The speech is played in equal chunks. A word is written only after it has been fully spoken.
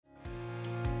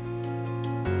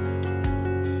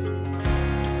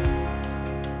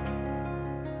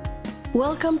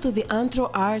Welcome to the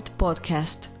Anthro Art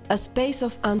Podcast, a space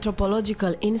of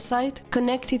anthropological insight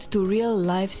connected to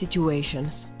real-life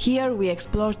situations. Here we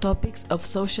explore topics of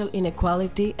social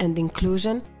inequality and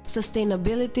inclusion,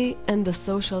 sustainability, and the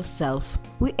social self.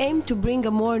 We aim to bring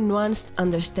a more nuanced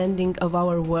understanding of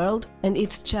our world and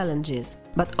its challenges,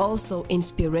 but also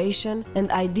inspiration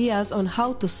and ideas on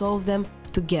how to solve them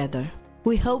together.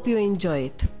 We hope you enjoy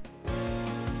it.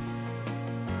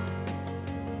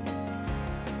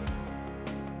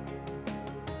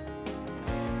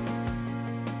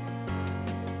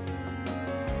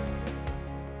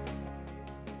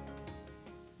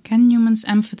 Can humans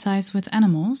empathize with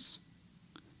animals?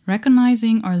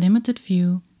 Recognizing our limited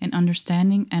view in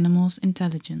understanding animals'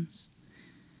 intelligence.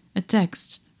 A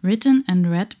text written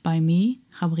and read by me,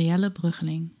 Gabriëlle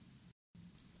Bruggeling.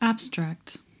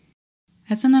 Abstract.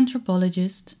 As an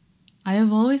anthropologist, I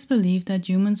have always believed that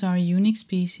humans are a unique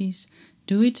species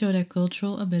due to their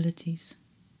cultural abilities.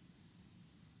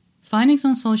 Findings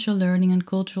on social learning and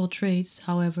cultural traits,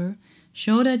 however,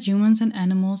 show that humans and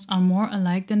animals are more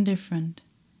alike than different,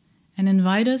 and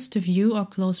invite us to view our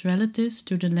close relatives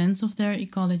through the lens of their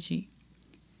ecology.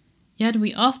 Yet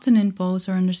we often impose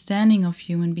our understanding of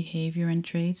human behavior and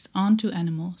traits onto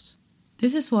animals.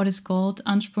 This is what is called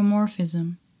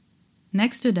anthropomorphism.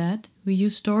 Next to that, we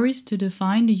use stories to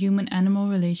define the human-animal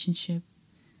relationship.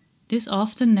 This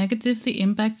often negatively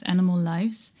impacts animal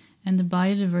lives and the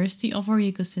biodiversity of our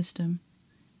ecosystem.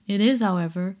 It is,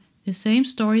 however, the same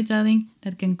storytelling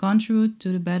that can contribute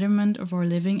to the betterment of our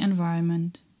living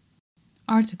environment.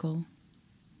 Article.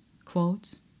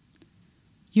 Quote,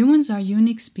 "Humans are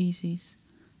unique species.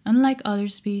 Unlike other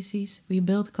species, we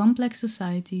build complex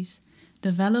societies,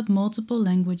 develop multiple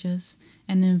languages,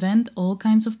 and invent all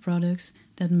kinds of products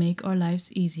that make our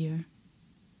lives easier.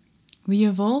 We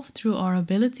evolve through our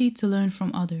ability to learn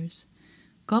from others,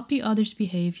 copy others'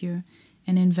 behavior,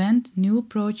 and invent new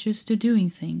approaches to doing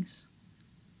things.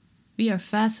 We are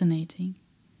fascinating,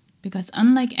 because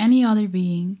unlike any other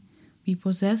being, we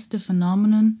possess the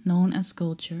phenomenon known as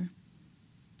culture."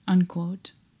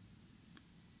 Unquote.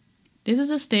 This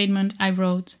is a statement I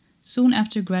wrote soon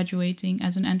after graduating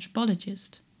as an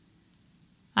anthropologist.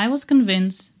 I was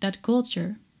convinced that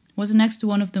culture was, next to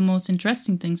one of the most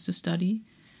interesting things to study,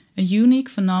 a unique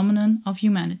phenomenon of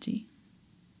humanity.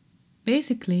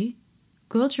 Basically,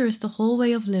 culture is the whole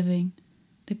way of living,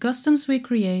 the customs we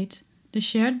create, the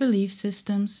shared belief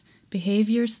systems,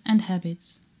 behaviors, and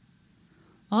habits.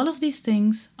 All of these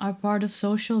things are part of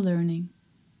social learning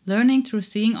through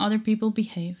seeing other people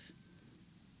behave.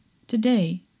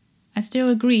 Today, I still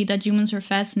agree that humans are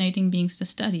fascinating beings to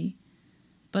study,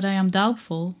 but I am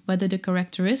doubtful whether the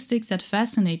characteristics that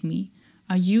fascinate me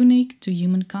are unique to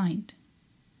humankind.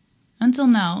 Until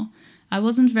now, I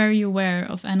wasn't very aware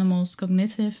of animals'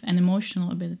 cognitive and emotional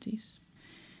abilities.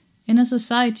 In a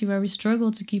society where we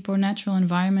struggle to keep our natural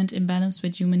environment in balance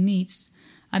with human needs,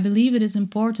 I believe it is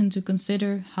important to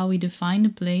consider how we define the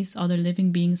place other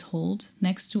living beings hold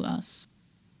next to us.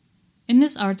 In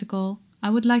this article,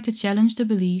 I would like to challenge the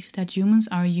belief that humans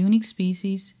are a unique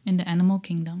species in the animal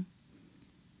kingdom.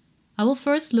 I will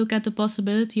first look at the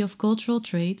possibility of cultural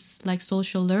traits, like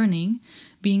social learning,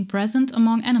 being present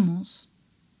among animals.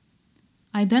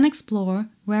 I then explore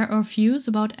where our views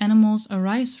about animals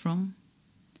arise from.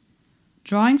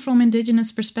 Drawing from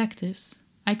indigenous perspectives,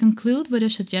 I conclude with a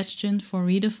suggestion for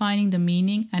redefining the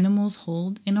meaning animals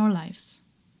hold in our lives.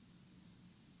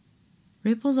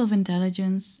 Ripples of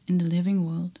intelligence in the living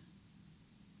world.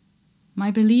 My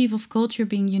belief of culture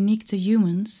being unique to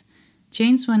humans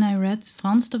changed when I read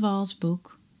Frans de Waal's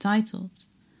book titled,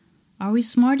 "Are We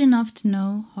Smart Enough to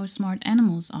Know How Smart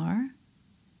Animals Are?"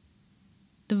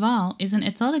 De Waal is an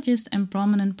ethologist and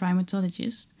prominent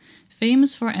primatologist,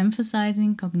 famous for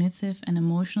emphasizing cognitive and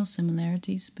emotional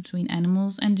similarities between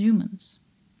animals and humans.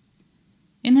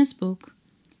 In his book,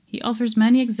 he offers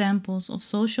many examples of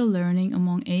social learning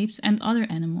among apes and other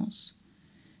animals,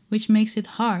 which makes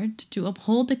it hard to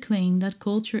uphold the claim that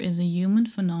culture is a human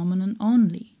phenomenon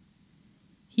only.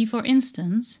 He, for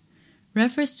instance,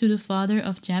 refers to the father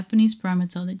of Japanese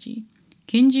primatology,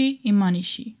 Kinji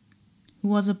Imanishi, who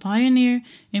was a pioneer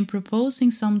in proposing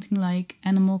something like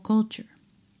animal culture.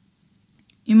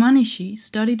 Imanishi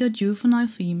studied a juvenile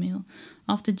female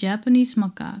of the Japanese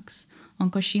macaques on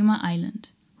Koshima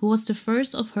Island, who was the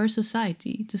first of her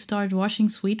society to start washing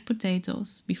sweet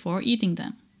potatoes before eating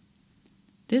them.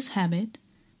 This habit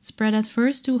spread at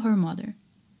first to her mother,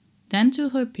 then to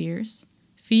her peers,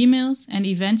 females, and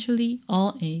eventually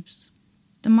all apes.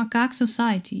 The macaque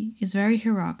society is very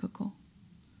hierarchical.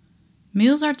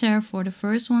 Males are therefore the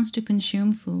first ones to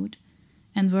consume food,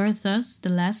 and were thus the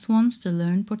last ones to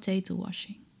learn potato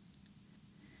washing.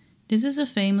 This is a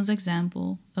famous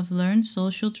example of learned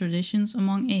social traditions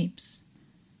among apes.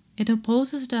 It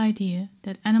opposes the idea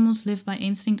that animals live by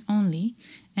instinct only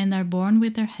and are born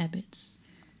with their habits.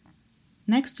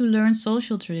 Next to learned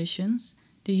social traditions,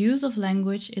 the use of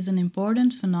language is an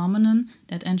important phenomenon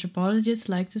that anthropologists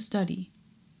like to study.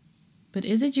 But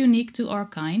is it unique to our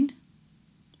kind?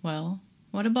 Well,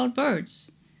 what about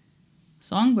birds?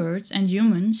 Songbirds and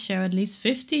humans share at least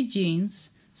 50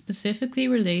 genes specifically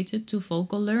related to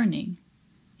vocal learning.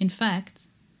 In fact,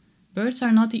 birds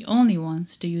are not the only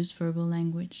ones to use verbal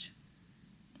language.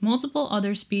 Multiple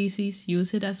other species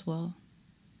use it as well.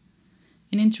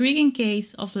 An intriguing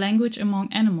case of language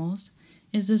among animals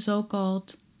is the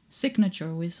so-called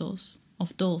signature whistles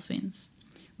of dolphins,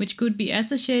 which could be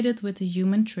associated with the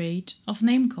human trait of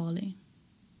name-calling.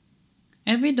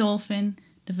 Every dolphin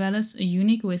develops a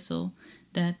unique whistle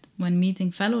that, when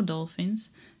meeting fellow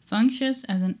dolphins, functions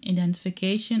as an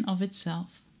identification of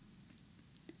itself.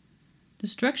 The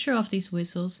structure of these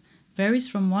whistles varies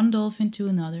from one dolphin to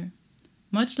another,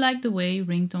 much like the way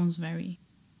ringtones vary.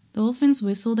 Dolphins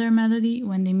whistle their melody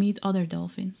when they meet other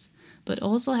dolphins, but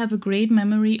also have a great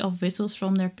memory of whistles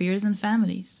from their peers and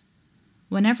families.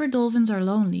 Whenever dolphins are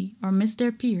lonely or miss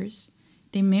their peers,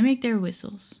 they mimic their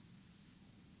whistles.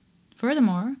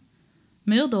 Furthermore,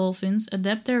 male dolphins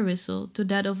adapt their whistle to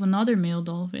that of another male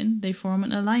dolphin they form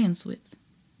an alliance with.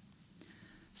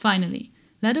 Finally,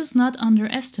 let us not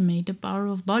underestimate the power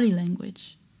of body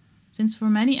language. Since for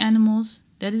many animals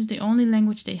that is the only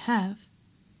language they have,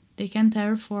 they can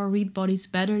therefore read bodies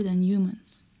better than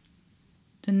humans.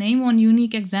 To name one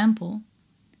unique example,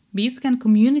 bees can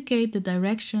communicate the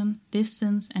direction,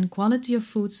 distance, and quality of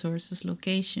food sources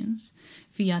locations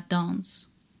via dance.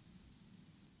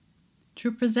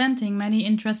 Through presenting many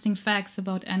interesting facts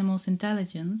about animals'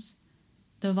 intelligence,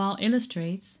 the Waal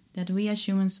illustrates that we as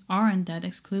humans aren't that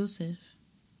exclusive.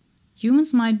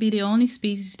 Humans might be the only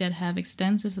species that have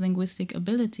extensive linguistic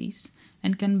abilities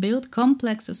and can build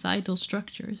complex societal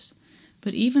structures,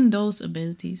 but even those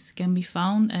abilities can be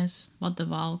found as what the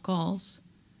Waal calls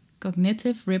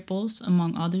cognitive ripples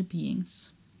among other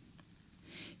beings.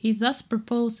 He thus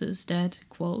proposes that,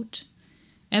 quote,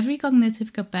 every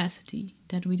cognitive capacity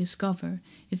that we discover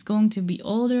is going to be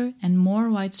older and more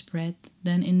widespread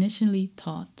than initially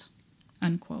thought,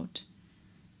 unquote.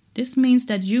 This means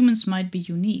that humans might be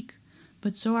unique,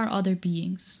 but so are other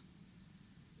beings.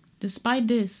 Despite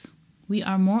this, we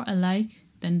are more alike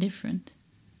than different.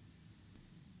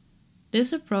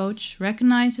 This approach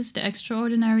recognizes the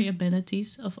extraordinary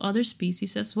abilities of other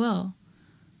species as well,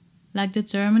 like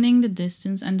determining the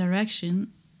distance and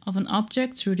direction of an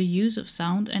object through the use of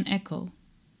sound and echo,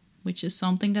 which is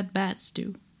something that bats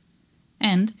do,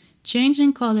 and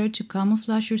changing color to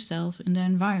camouflage yourself in the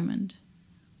environment,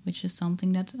 which is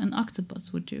something that an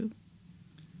octopus would do.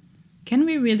 Can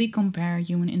we really compare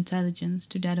human intelligence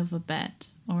to that of a bat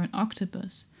or an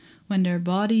octopus when their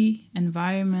body,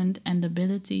 environment, and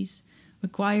abilities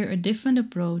require a different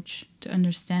approach to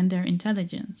understand their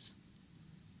intelligence?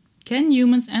 Can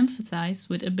humans empathize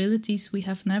with abilities we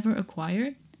have never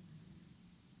acquired?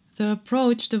 The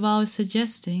approach the Waal is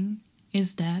suggesting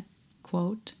is that,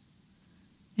 quote,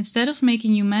 instead of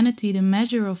making humanity the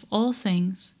measure of all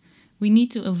things, we need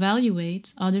to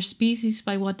evaluate other species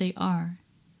by what they are.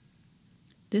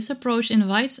 This approach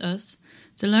invites us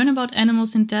to learn about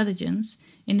animals' intelligence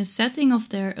in the setting of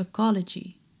their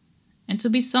ecology, and to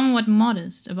be somewhat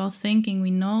modest about thinking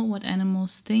we know what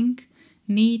animals think,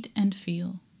 need, and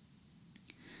feel.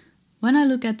 When I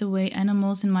look at the way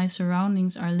animals in my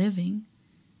surroundings are living,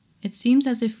 it seems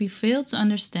as if we fail to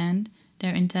understand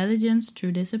their intelligence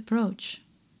through this approach.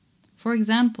 For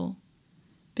example,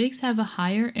 pigs have a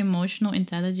higher emotional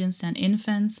intelligence than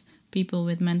infants, people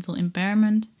with mental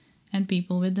impairment, and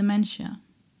people with dementia.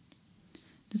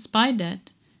 Despite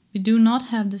that, we do not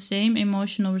have the same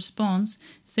emotional response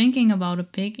thinking about a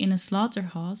pig in a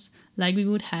slaughterhouse like we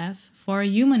would have for a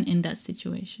human in that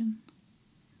situation.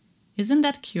 Isn't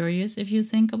that curious if you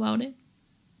think about it?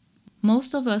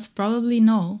 Most of us probably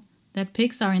know that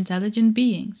pigs are intelligent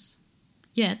beings,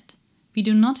 yet we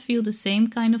do not feel the same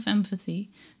kind of empathy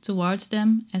towards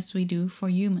them as we do for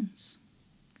humans.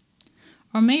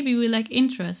 Or maybe we lack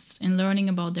interests in learning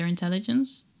about their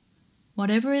intelligence.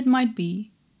 Whatever it might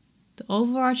be, the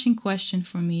overarching question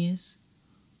for me is,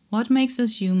 what makes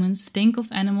us humans think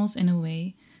of animals in a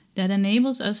way that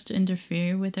enables us to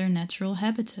interfere with their natural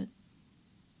habitat?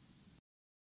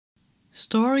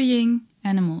 Storying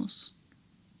animals.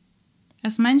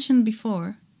 As mentioned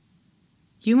before,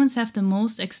 humans have the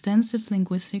most extensive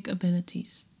linguistic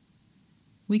abilities.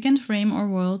 We can frame our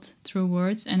world through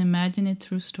words and imagine it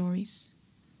through stories.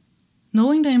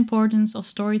 Knowing the importance of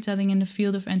storytelling in the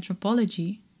field of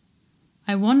anthropology,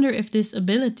 I wonder if this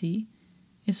ability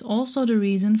is also the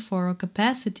reason for our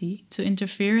capacity to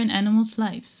interfere in animals'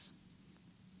 lives.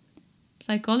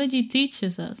 Psychology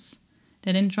teaches us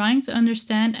that in trying to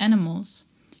understand animals,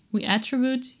 we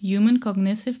attribute human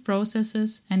cognitive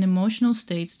processes and emotional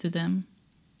states to them.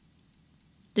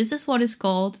 This is what is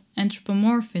called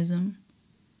anthropomorphism.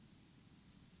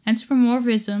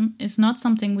 Anthropomorphism is not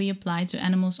something we apply to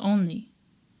animals only,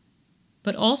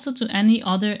 but also to any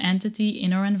other entity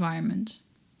in our environment.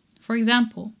 For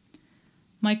example,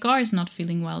 my car is not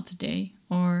feeling well today,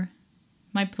 or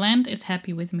my plant is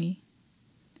happy with me.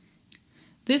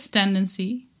 This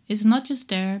tendency is not just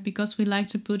there because we like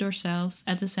to put ourselves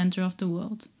at the center of the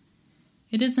world.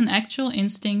 It is an actual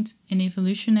instinct in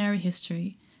evolutionary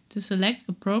history to select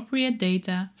appropriate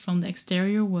data from the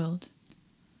exterior world.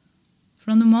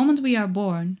 From the moment we are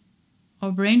born,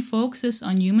 our brain focuses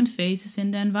on human faces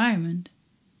in the environment.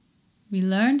 We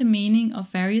learn the meaning of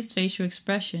various facial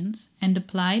expressions and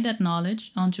apply that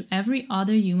knowledge onto every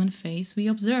other human face we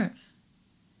observe.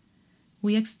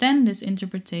 We extend this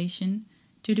interpretation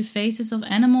to the faces of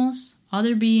animals,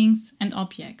 other beings, and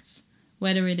objects,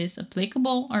 whether it is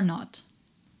applicable or not.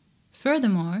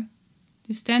 Furthermore,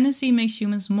 this tendency makes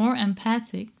humans more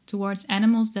empathic towards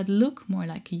animals that look more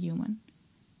like a human.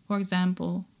 For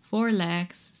example, 4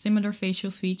 legs, similar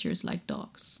facial features like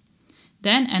dogs,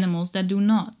 than animals that do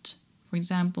not. For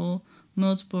example,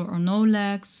 multiple or no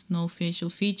legs, no facial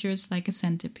features like a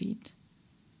centipede.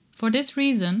 For this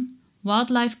reason,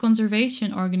 wildlife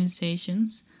conservation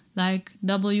organizations like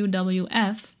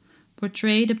WWF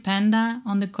portray the panda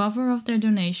on the cover of their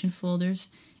donation folders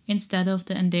instead of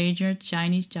the endangered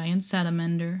Chinese giant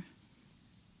salamander.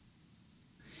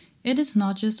 It is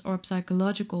not just our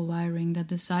psychological wiring that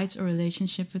decides our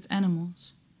relationship with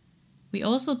animals. We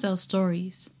also tell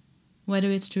stories,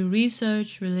 whether it's through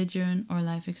research, religion, or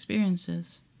life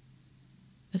experiences.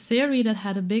 A theory that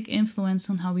had a big influence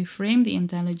on how we frame the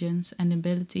intelligence and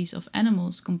abilities of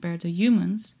animals compared to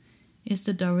humans is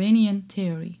the Darwinian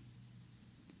theory.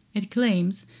 It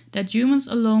claims that humans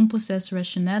alone possess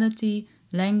rationality,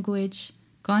 language,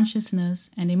 consciousness,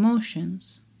 and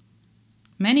emotions.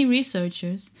 Many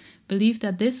researchers believe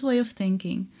that this way of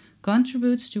thinking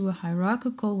contributes to a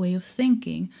hierarchical way of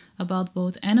thinking about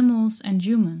both animals and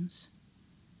humans.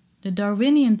 The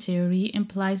Darwinian theory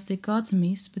implies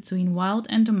dichotomies between wild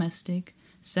and domestic,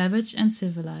 savage and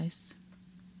civilized.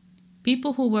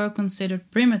 People who were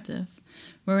considered primitive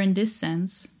were in this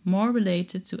sense more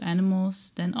related to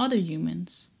animals than other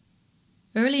humans.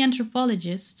 Early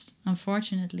anthropologists,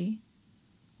 unfortunately,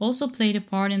 also played a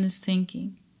part in this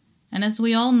thinking, and as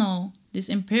we all know, this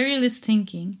imperialist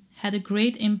thinking had a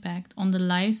great impact on the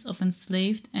lives of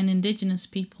enslaved and indigenous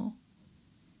people.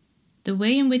 The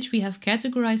way in which we have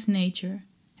categorized nature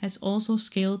has also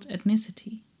scaled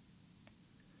ethnicity.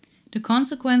 The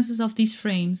consequences of these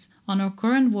frames on our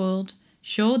current world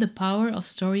show the power of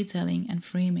storytelling and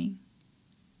framing.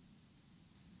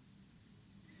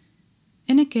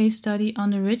 In a case study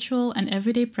on the ritual and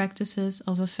everyday practices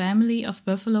of a family of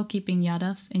buffalo-keeping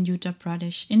Yadavs in Uttar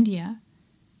Pradesh, India,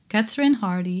 Catherine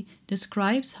Hardy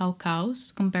describes how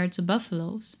cows, compared to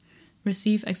buffaloes,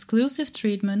 receive exclusive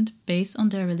treatment based on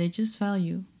their religious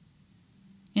value.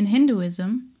 In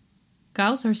Hinduism,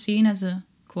 cows are seen as a,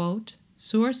 quote,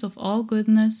 source of all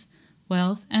goodness,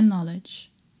 wealth, and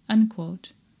knowledge,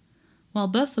 unquote, while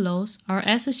buffaloes are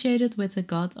associated with the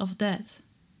god of death,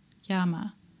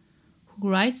 Yama, who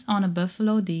rides on a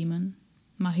buffalo demon,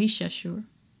 Mahishasur.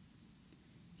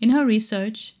 In her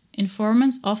research,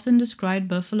 informants often describe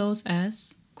buffaloes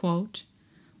as, quote,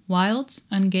 wild,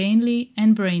 ungainly,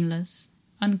 and brainless,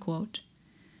 unquote.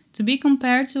 To be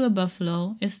compared to a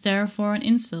buffalo is therefore an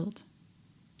insult.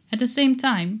 At the same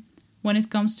time, when it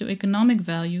comes to economic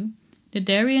value, the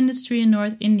dairy industry in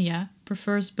North India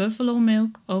prefers buffalo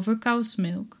milk over cow's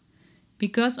milk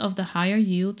because of the higher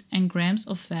yield and grams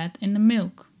of fat in the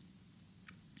milk.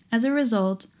 As a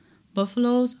result,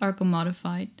 buffaloes are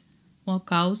commodified, while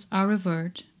cows are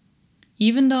revered,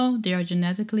 even though they are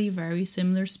genetically very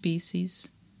similar species.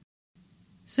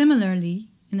 Similarly,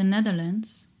 in the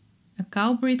Netherlands, a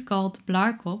cow breed called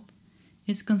Blaarkop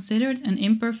is considered an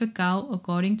imperfect cow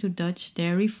according to Dutch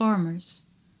dairy farmers.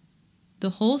 The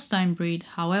Holstein breed,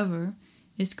 however,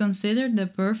 is considered the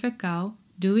perfect cow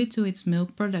due to its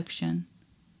milk production.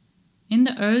 In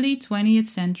the early 20th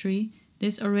century,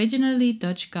 this originally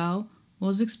Dutch cow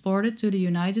was exported to the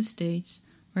United States,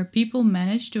 where people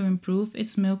managed to improve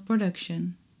its milk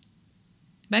production.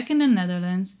 Back in the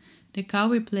Netherlands, the cow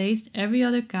replaced every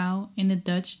other cow in the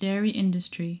Dutch dairy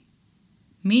industry.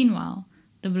 Meanwhile,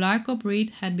 the Blarko breed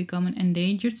had become an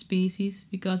endangered species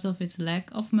because of its lack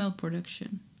of milk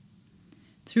production.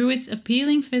 Through its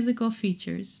appealing physical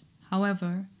features,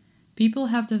 however, people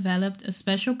have developed a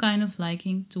special kind of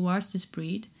liking towards this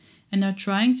breed and are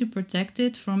trying to protect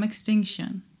it from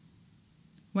extinction.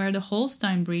 Where the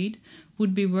Holstein breed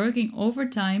would be working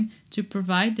overtime to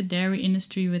provide the dairy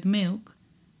industry with milk,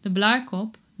 the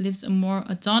Blarkop lives a more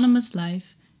autonomous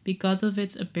life because of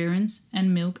its appearance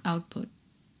and milk output.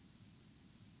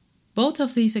 Both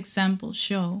of these examples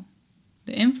show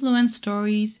the influence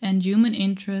stories and human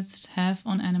interests have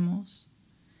on animals,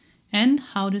 and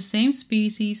how the same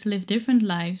species live different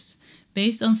lives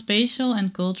based on spatial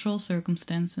and cultural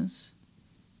circumstances.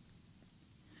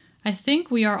 I think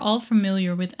we are all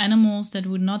familiar with animals that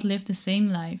would not live the same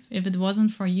life if it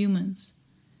wasn't for humans.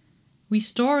 We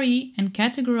story and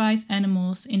categorize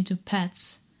animals into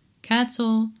pets,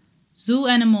 cattle, zoo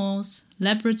animals,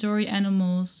 laboratory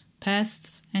animals,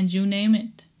 pests, and you name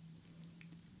it.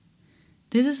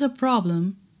 This is a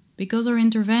problem because our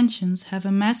interventions have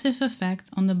a massive effect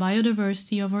on the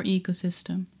biodiversity of our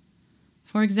ecosystem.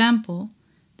 For example,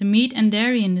 the meat and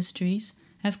dairy industries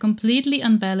have completely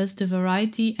unbalanced the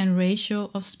variety and ratio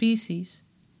of species.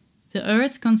 The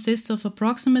earth consists of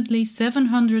approximately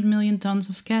 700 million tons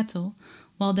of cattle,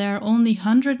 while there are only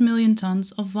 100 million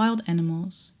tons of wild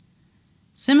animals.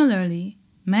 Similarly,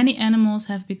 many animals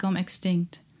have become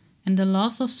extinct, and the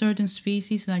loss of certain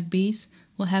species like bees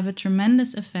will have a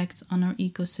tremendous effect on our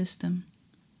ecosystem.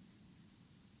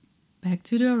 Back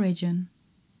to the origin,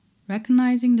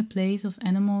 recognizing the place of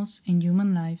animals in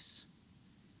human lives.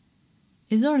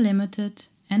 Is our limited,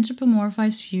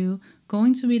 anthropomorphized view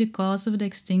going to be the cause of the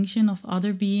extinction of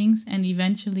other beings and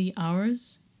eventually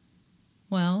ours?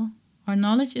 Well, our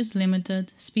knowledge is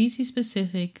limited,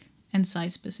 species-specific, and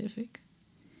site-specific.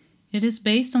 It is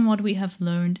based on what we have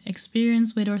learned,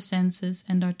 experienced with our senses,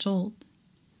 and are told.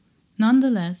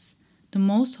 Nonetheless, the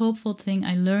most hopeful thing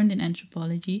I learned in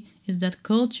anthropology is that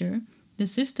culture, the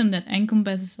system that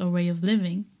encompasses our way of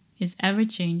living, is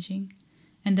ever-changing,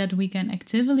 and that we can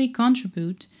actively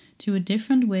contribute to a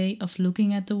different way of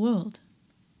looking at the world.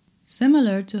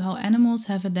 Similar to how animals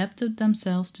have adapted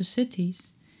themselves to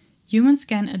cities, humans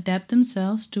can adapt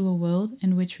themselves to a world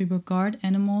in which we regard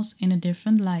animals in a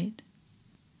different light.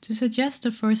 To suggest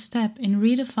the first step in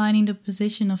redefining the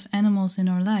position of animals in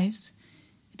our lives,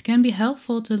 it can be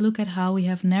helpful to look at how we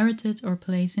have narrated our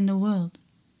place in the world.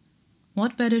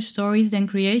 What better stories than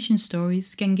creation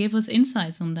stories can give us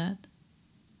insights on that?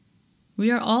 We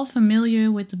are all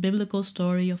familiar with the biblical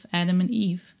story of Adam and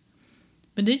Eve.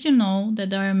 But did you know that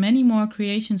there are many more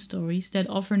creation stories that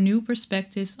offer new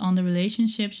perspectives on the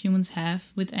relationships humans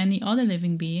have with any other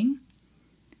living being?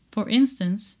 For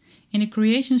instance, in the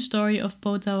creation story of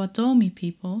Potawatomi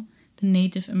people, the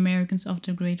Native Americans of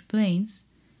the Great Plains,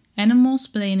 animals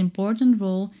play an important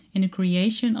role in the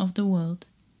creation of the world.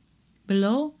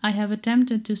 Below, I have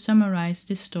attempted to summarize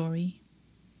this story.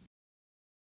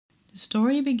 The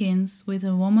story begins with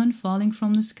a woman falling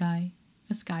from the sky,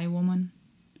 a sky woman,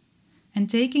 and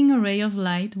taking a ray of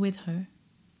light with her.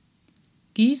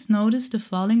 Geese noticed the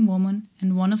falling woman,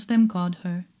 and one of them caught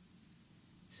her.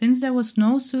 Since there was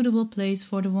no suitable place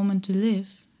for the woman to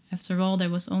live, after all there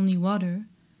was only water,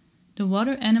 the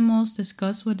water animals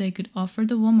discussed what they could offer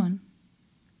the woman.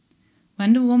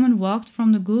 When the woman walked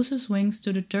from the goose's wings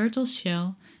to the turtle's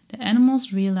shell, the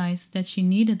animals realized that she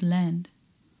needed land.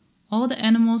 All the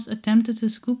animals attempted to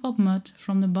scoop up mud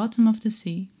from the bottom of the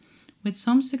sea, with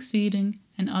some succeeding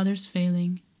and others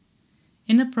failing.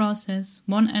 In the process,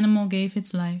 one animal gave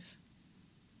its life.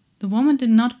 The woman did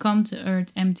not come to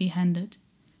earth empty-handed.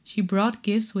 She brought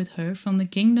gifts with her from the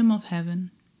kingdom of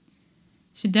heaven.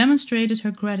 She demonstrated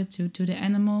her gratitude to the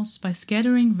animals by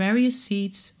scattering various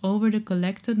seeds over the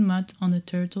collected mud on the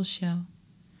turtle shell,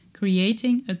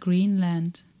 creating a green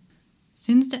land.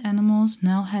 Since the animals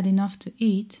now had enough to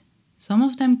eat, some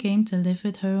of them came to live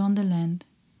with her on the land.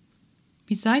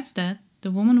 Besides that,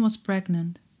 the woman was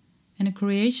pregnant, and the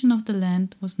creation of the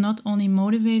land was not only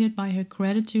motivated by her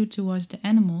gratitude towards the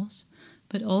animals,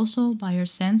 but also by her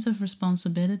sense of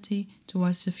responsibility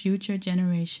towards the future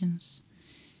generations.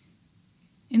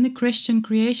 In the Christian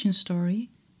creation story,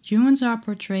 humans are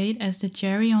portrayed as the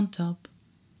cherry on top.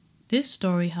 This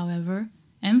story, however,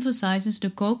 emphasizes the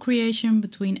co-creation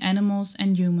between animals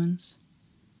and humans.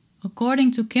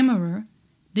 According to Kimmerer,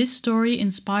 this story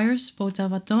inspires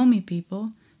Potawatomi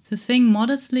people to think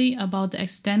modestly about the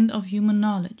extent of human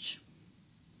knowledge.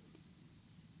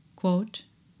 Quote,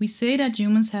 "We say that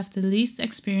humans have the least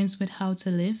experience with how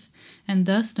to live and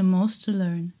thus the most to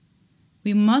learn.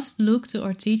 We must look to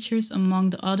our teachers among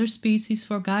the other species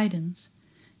for guidance.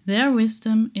 Their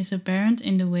wisdom is apparent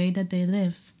in the way that they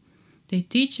live. They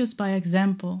teach us by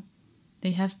example.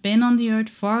 They have been on the earth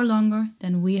far longer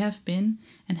than we have been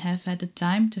and have had the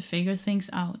time to figure things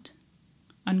out."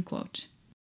 Unquote.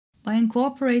 By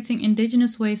incorporating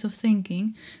indigenous ways of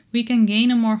thinking, we can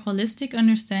gain a more holistic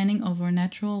understanding of our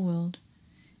natural world.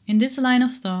 In this line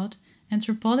of thought,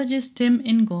 anthropologist Tim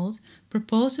Ingold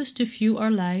proposes to view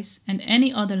our lives and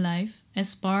any other life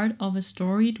as part of a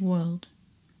storied world.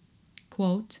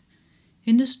 Quote,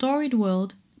 "In the storied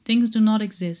world, things do not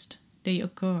exist, they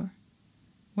occur.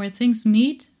 Where things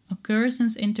meet,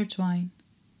 occurrences intertwine,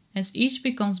 as each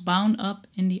becomes bound up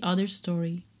in the other's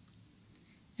story.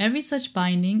 Every such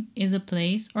binding is a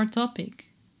place or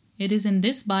topic. It is in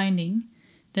this binding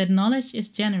that knowledge is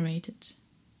generated.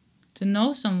 To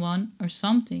know someone or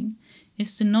something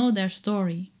is to know their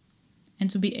story, and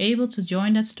to be able to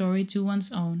join that story to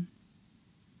one's own.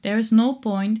 There is no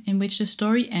point in which the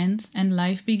story ends and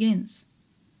life begins.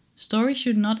 Story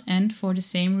should not end for the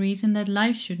same reason that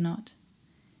life should not.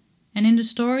 And in the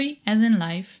story, as in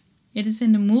life, it is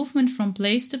in the movement from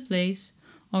place to place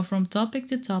or from topic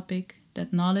to topic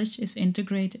that knowledge is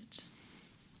integrated."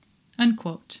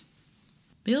 Unquote.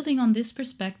 Building on this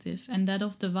perspective and that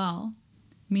of de Waal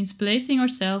means placing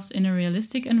ourselves in a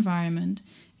realistic environment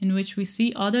in which we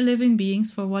see other living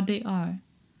beings for what they are,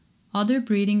 other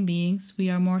breathing beings we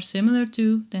are more similar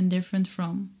to than different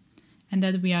from, and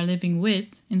that we are living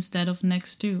with instead of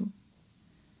next to.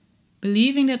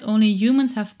 Believing that only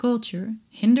humans have culture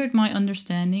hindered my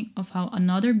understanding of how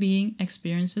another being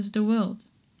experiences the world.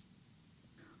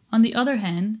 On the other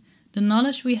hand, the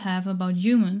knowledge we have about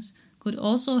humans could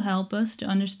also help us to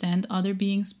understand other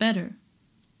beings better.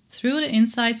 Through the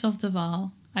insights of de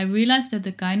Waal, I realized that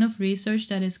the kind of research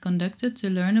that is conducted to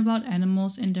learn about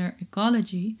animals in their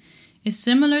ecology is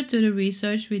similar to the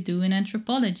research we do in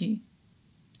anthropology.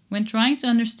 When trying to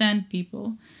understand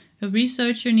people, a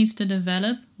researcher needs to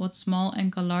develop what Small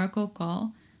and Calarco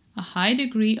call a high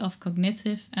degree of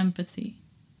cognitive empathy.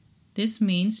 This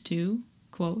means to,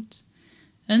 quote,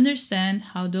 "understand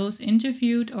how those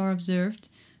interviewed or observed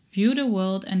view the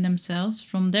world and themselves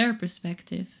from their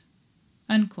perspective."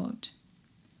 Unquote.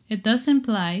 It thus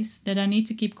implies that I need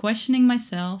to keep questioning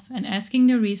myself and asking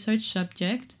the research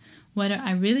subject whether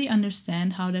I really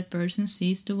understand how that person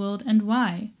sees the world and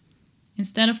why,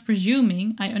 instead of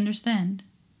presuming I understand.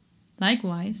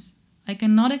 Likewise, I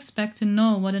cannot expect to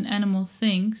know what an animal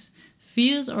thinks,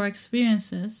 feels, or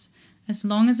experiences as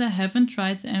long as I haven't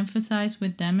tried to empathize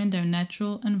with them in their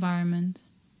natural environment.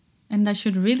 And I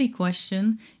should really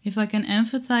question if I can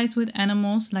empathize with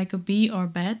animals like a bee or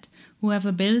bat who have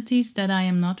abilities that I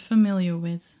am not familiar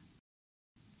with.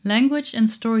 Language and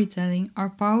storytelling are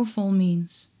powerful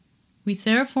means. We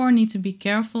therefore need to be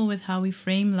careful with how we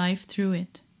frame life through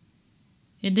it.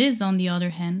 It is, on the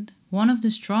other hand, one of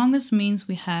the strongest means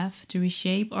we have to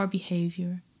reshape our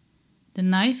behavior. The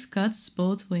knife cuts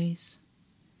both ways.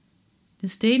 The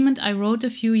statement I wrote a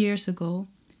few years ago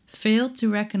failed to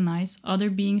recognize other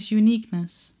beings'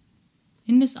 uniqueness.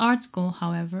 In this article,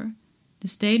 however, the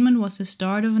statement was the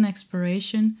start of an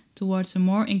exploration towards a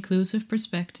more inclusive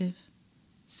perspective.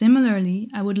 Similarly,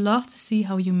 I would love to see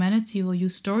how humanity will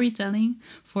use storytelling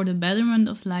for the betterment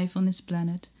of life on this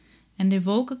planet and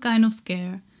evoke a kind of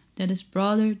care that is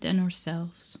broader than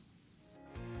ourselves.